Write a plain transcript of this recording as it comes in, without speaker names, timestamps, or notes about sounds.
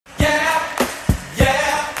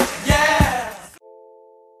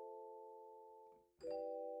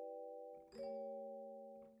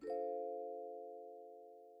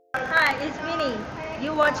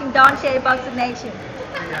Appreciate Boxing Nation.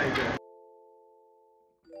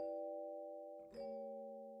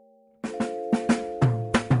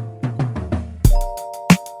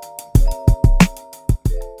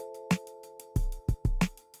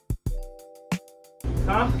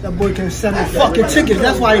 That boy can sell the fucking tickets.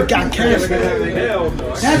 That's why he got canceled.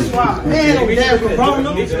 That's why. Man, oh damn,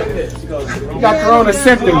 corona. He got corona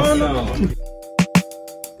symptoms.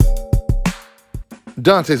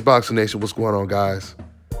 Dante's Boxing Nation, what's going on, guys?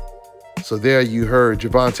 So there you heard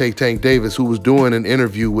Gervonta Tank Davis, who was doing an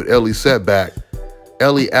interview with Elie Seckbach.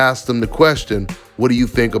 Elie asked him the question, what do you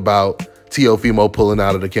think about Teofimo pulling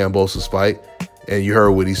out of the Kambosos fight? And you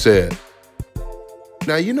heard what he said.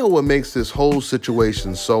 Now, you know what makes this whole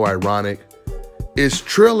situation so ironic? Is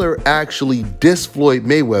Triller actually dissed Floyd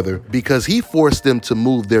Mayweather because he forced them to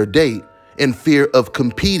move their date in fear of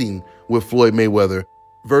competing with Floyd Mayweather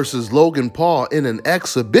versus Logan Paul in an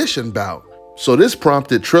exhibition bout. So this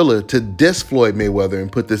prompted Triller to diss Floyd Mayweather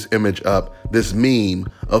and put this image up, this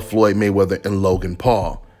meme of Floyd Mayweather and Logan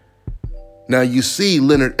Paul. Now you see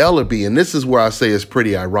Leonard Ellerbe, and this is where I say it's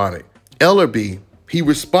pretty ironic. Ellerbe, he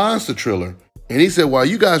responds to Triller, and he said, while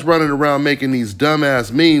you guys running around making these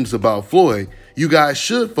dumbass memes about Floyd, you guys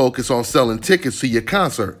should focus on selling tickets to your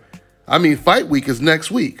concert. I mean, Fight Week is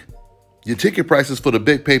next week. Your ticket prices for the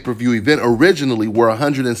big pay-per-view event originally were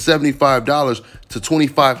 $175 to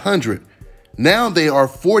 $2,500. Now they are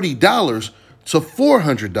 $40 to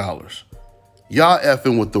 $400. Y'all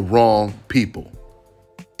effing with the wrong people.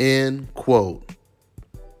 End quote.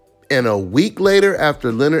 And a week later,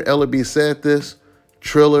 after Leonard Ellerbe said this,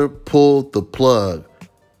 Triller pulled the plug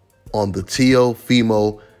on the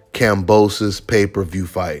Teofimo Kambosos pay-per-view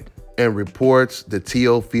fight and reports that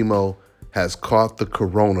Teofimo has caught the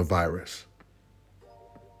coronavirus.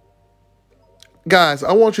 Guys,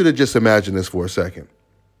 I want you to just imagine this for a second.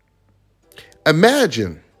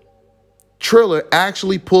 Imagine Triller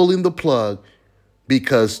actually pulling the plug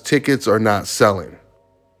because tickets are not selling.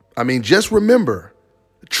 I mean, just remember,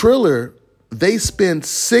 Triller, they spent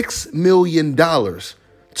 $6 million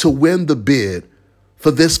to win the bid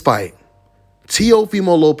for this fight.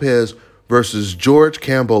 Teofimo Lopez versus George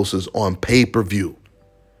Kambosos on pay-per-view.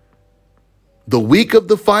 The week of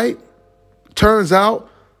the fight, turns out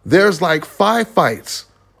there's like 5 fights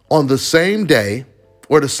on the same day,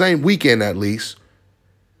 or the same weekend at least.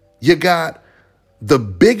 You got the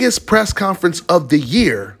biggest press conference of the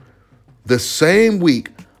year the same week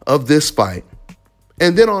of this fight.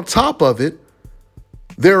 And then on top of it,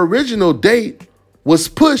 their original date was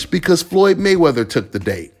pushed because Floyd Mayweather took the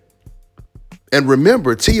date. And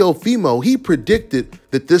remember, Teofimo, he predicted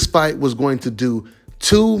that this fight was going to do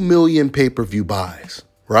 2 million pay-per-view buys,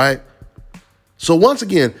 right? So once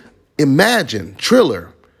again, imagine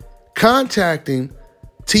Triller contacting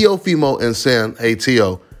Teofimo and saying, hey,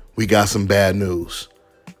 Teo, we got some bad news.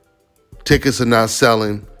 Tickets are not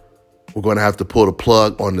selling. We're going to have to pull the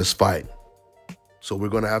plug on this fight. So we're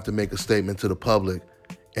going to have to make a statement to the public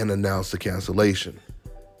and announce the cancellation.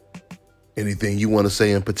 Anything you want to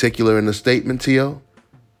say in particular in the statement, Teo?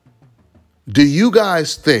 Do you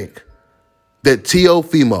guys think that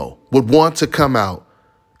Teofimo would want to come out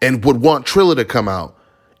and would want Triller to come out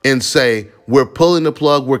and say, we're pulling the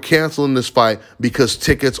plug, we're canceling this fight because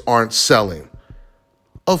tickets aren't selling?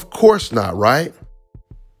 Of course not, right?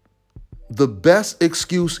 The best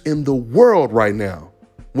excuse in the world right now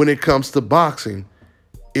when it comes to boxing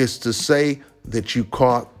is to say that you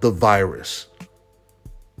caught the virus.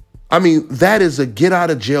 I mean, that is a get out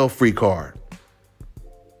of jail free card.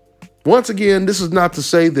 Once again, this is not to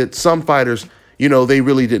say that some fighters, you know, they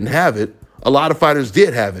really didn't have it. A lot of fighters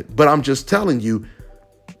did have it, but I'm just telling you,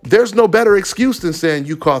 there's no better excuse than saying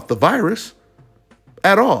you caught the virus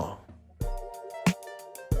at all.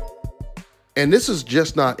 And this is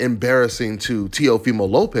just not embarrassing to Teofimo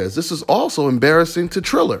Lopez. This is also embarrassing to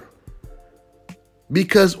Triller.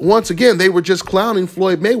 Because once again, they were just clowning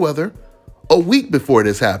Floyd Mayweather a week before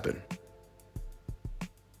this happened.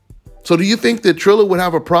 So do you think that Triller would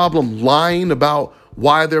have a problem lying about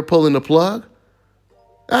why they're pulling the plug?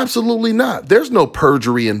 Absolutely not. There's no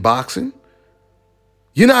perjury in boxing.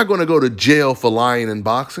 You're not going to go to jail for lying in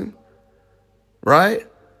boxing, right?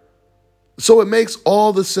 So it makes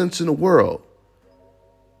all the sense in the world.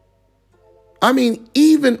 I mean,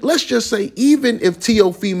 let's just say, even if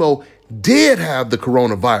Teofimo did have the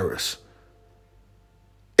coronavirus,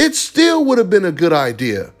 it still would have been a good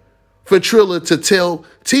idea for Triller to tell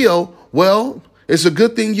Teo, well, it's a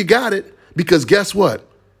good thing you got it, because guess what?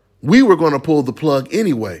 We were going to pull the plug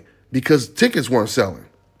anyway because tickets weren't selling.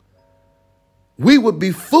 We would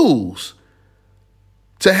be fools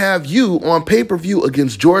to have you on pay-per-view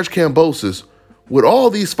against George Kambosos with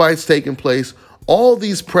all these fights taking place, all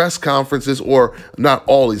these press conferences, or not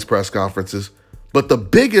all these press conferences, but the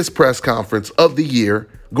biggest press conference of the year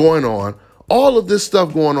going on, all of this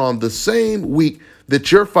stuff going on the same week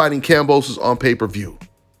that you're fighting Kambosos on pay-per-view.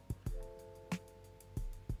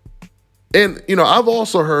 And, you know, I've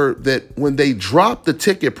also heard that when they drop the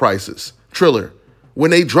ticket prices, Triller,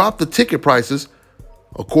 when they drop the ticket prices,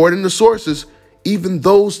 according to sources, even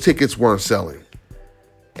those tickets weren't selling.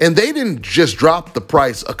 And they didn't just drop the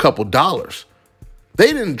price a couple dollars. They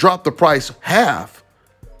didn't drop the price half.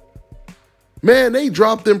 Man, they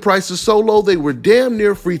dropped them prices so low they were damn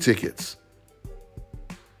near free tickets.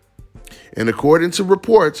 And according to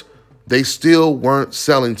reports, they still weren't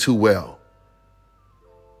selling too well.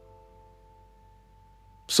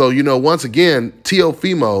 So, you know, once again,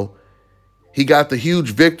 Teofimo, he got the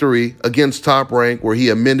huge victory against Top Rank where he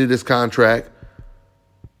amended his contract.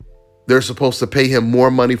 They're supposed to pay him more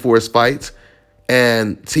money for his fights.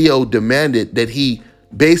 And Teo demanded that he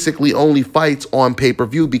basically only fights on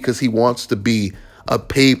pay-per-view because he wants to be a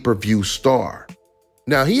pay-per-view star.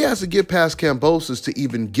 Now, he has to get past Kambosos to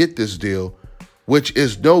even get this deal, which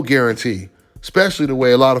is no guarantee, especially the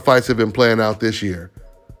way a lot of fights have been playing out this year.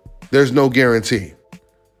 There's no guarantee.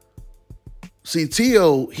 See,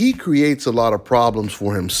 Teo, he creates a lot of problems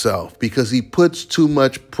for himself because he puts too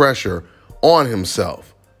much pressure on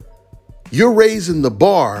himself. You're raising the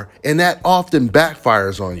bar, and that often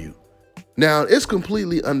backfires on you. Now, it's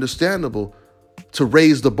completely understandable to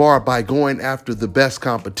raise the bar by going after the best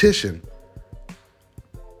competition.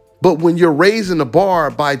 But when you're raising the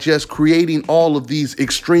bar by just creating all of these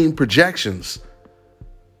extreme projections,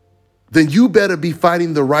 then you better be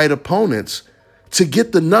fighting the right opponents to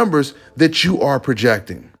get the numbers that you are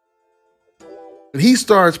projecting. And he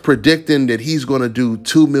starts predicting that he's going to do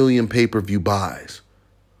 2 million pay-per-view buys.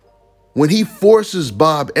 When he forces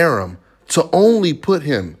Bob Arum to only put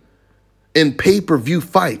him in pay-per-view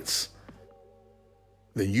fights,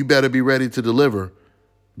 then you better be ready to deliver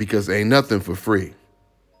because ain't nothing for free.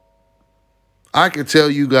 I can tell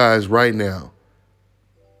you guys right now,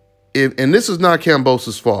 and this is not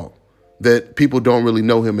Kambosos' fault that people don't really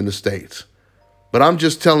know him in the States, but I'm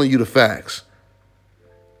just telling you the facts.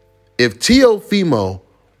 If Teofimo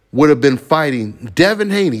would have been fighting Devin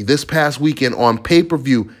Haney this past weekend on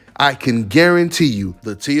pay-per-view, I can guarantee you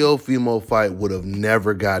the Teofimo fight would have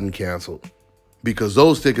never gotten canceled because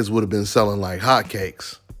those tickets would have been selling like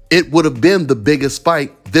hotcakes. It would have been the biggest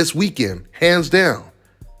fight this weekend, hands down.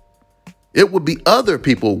 It would be other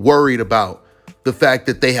people worried about the fact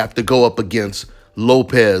that they have to go up against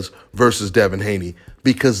Lopez versus Devin Haney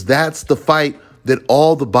because that's the fight that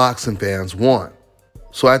all the boxing fans want.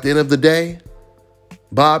 So at the end of the day,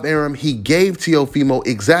 Bob Arum, he gave Teofimo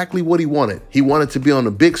exactly what he wanted. He wanted to be on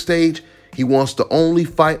the big stage. He wants to only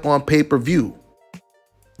fight on pay-per-view.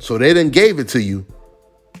 So they didn't give it to you.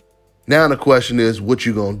 Now the question is, what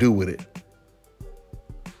you gonna do with it?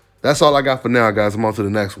 That's all I got for now, guys. I'm on to the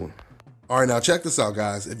next one. All right, now check this out,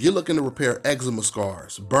 guys. If you're looking to repair eczema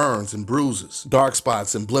scars, burns and bruises, dark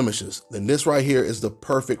spots and blemishes, then this right here is the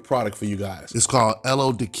perfect product for you guys. It's called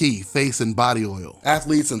LO Deki Face and Body Oil.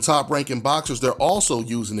 Athletes and top-ranking boxers, they're also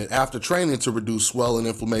using it after training to reduce swelling,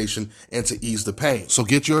 inflammation, and to ease the pain. So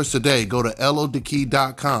get yours today. Go to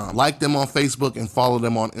lodeki.com. Like them on Facebook and follow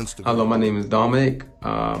them on Instagram. Hello, my name is Dominic.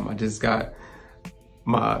 I just got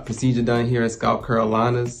my procedure done here at South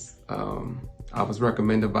Carolinas. I was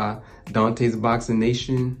recommended by Dante's Boxing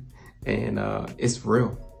Nation, and it's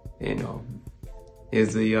real. You know,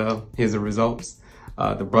 here's the results.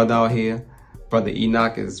 The brother out here, Brother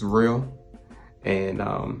Enoch, is real, and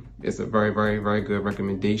it's a very, very, very good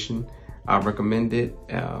recommendation. I recommend it.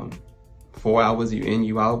 4 hours, you in,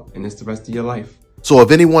 you out, and it's the rest of your life. So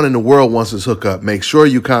if anyone in the world wants this hookup, make sure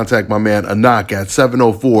you contact my man Enoch at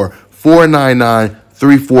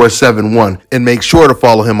 704-499-3471 and make sure to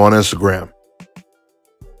follow him on Instagram.